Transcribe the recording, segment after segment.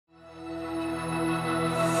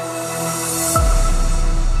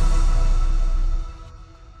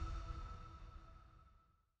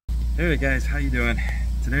Hey guys, how you doing?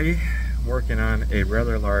 Today I'm working on a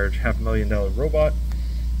rather large $500,000 robot.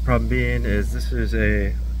 Problem being is this is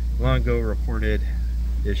a long ago reported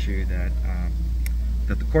issue that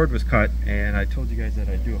that the cord was cut, and I told you guys that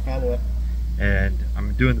I'd do a follow-up, and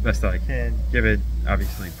I'm doing the best that I can, given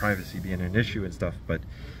obviously privacy being an issue and stuff. But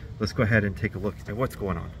let's go ahead and take a look at what's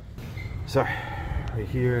going on. So right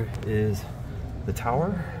here is the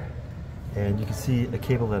tower, and you can see a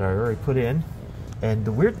cable that I already put in. And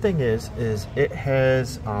the weird thing is it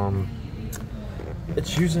has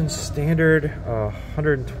it's using standard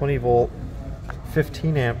 120 volt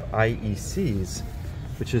 15 amp IECs,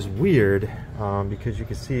 which is weird because you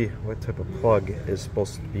can see what type of plug is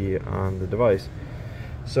supposed to be on the device.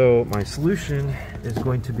 So my solution is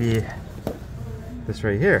going to be this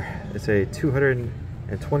right here. It's a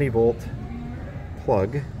 220 volt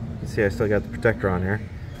plug. You can see I still got the protector on here.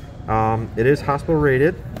 It is hospital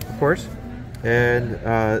rated, of course. And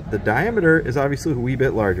the diameter is obviously a wee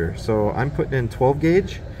bit larger, so I'm putting in 12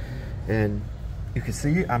 gauge, and you can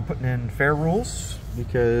see I'm putting in fair rules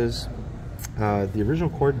because the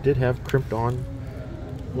original cord did have crimped on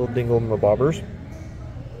little dingle-mabobbers.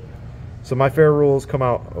 So my fair rules come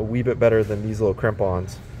out a wee bit better than these little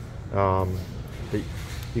crimp-ons. You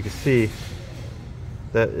can see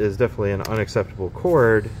that is definitely an unacceptable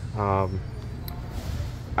cord.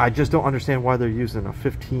 I just don't understand why they're using a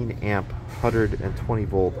 15 amp 120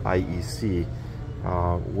 volt IEC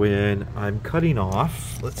when I'm cutting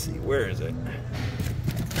off. Let's see, where is it?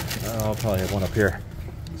 I'll probably have one up here.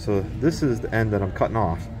 So this is the end that I'm cutting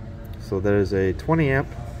off. So there's a 20 amp.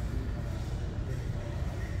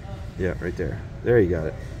 Yeah, right there. There, you got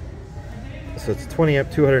it. So it's 20 amp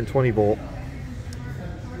 220 volt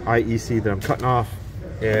IEC that I'm cutting off,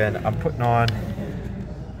 and I'm putting on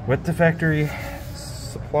what the factory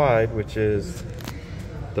supplied, which is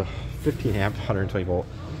the 15 amp 120 volt.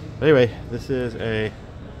 Anyway, this is a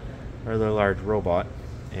rather large robot,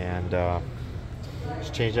 and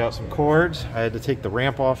just changed out some cords. I had to take the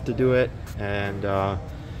ramp off to do it, and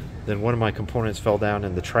then one of my components fell down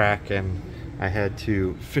in the track, and I had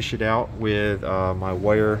to fish it out with my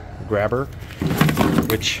wire grabber,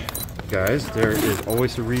 which, guys, there is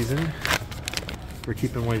always a reason for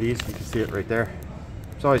keeping one of these. You can see it right there.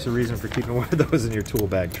 There's always a reason for keeping one of those in your tool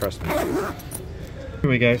bag, trust me.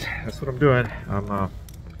 Anyway guys, that's what I'm doing. I'm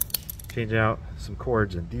changing out some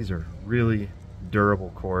cords, and these are really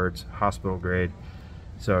durable cords, hospital grade.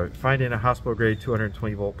 So finding a hospital grade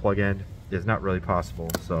 220 volt plug-in is not really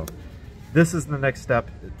possible. So this is the next step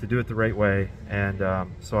to do it the right way. And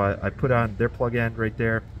so I put on their plug-in right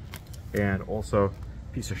there, and also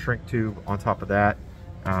a piece of shrink tube on top of that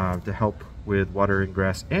to help with water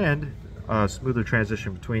ingress and smoother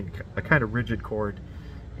transition between a kind of rigid cord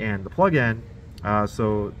and the plug-in,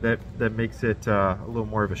 so that makes it a little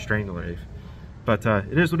more of a strain relief. But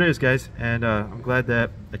it is what it is, guys, and I'm glad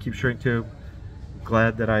that I keep shrink tube.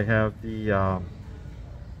 Glad that I have the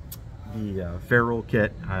ferrule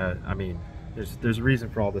kit. I mean, there's a reason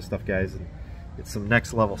for all this stuff, guys, and it's some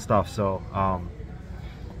next level stuff. So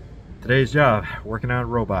today's job, working on a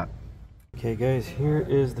robot. Okay guys, here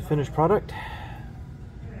is the finished product.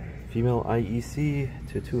 Female IEC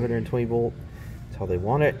to 220 volt. That's how they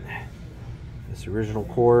want it. This original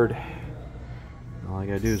cord. All I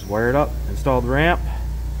gotta do is wire it up, install the ramp.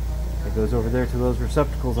 It goes over there to those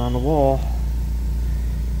receptacles on the wall.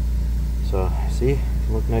 So see,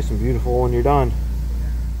 it'll look nice and beautiful when you're done.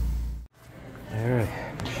 Alright,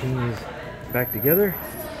 machine is back together.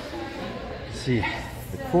 See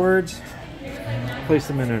the cords. Place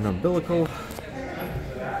them in an umbilical.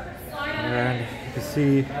 And you can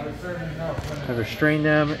see how they're strain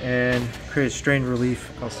them and create strain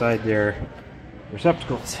relief outside their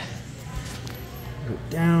receptacles. Go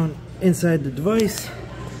down inside the device.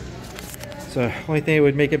 So only thing that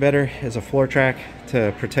would make it better is a floor track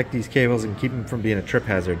to protect these cables and keep them from being a trip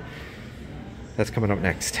hazard. That's coming up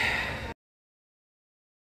next.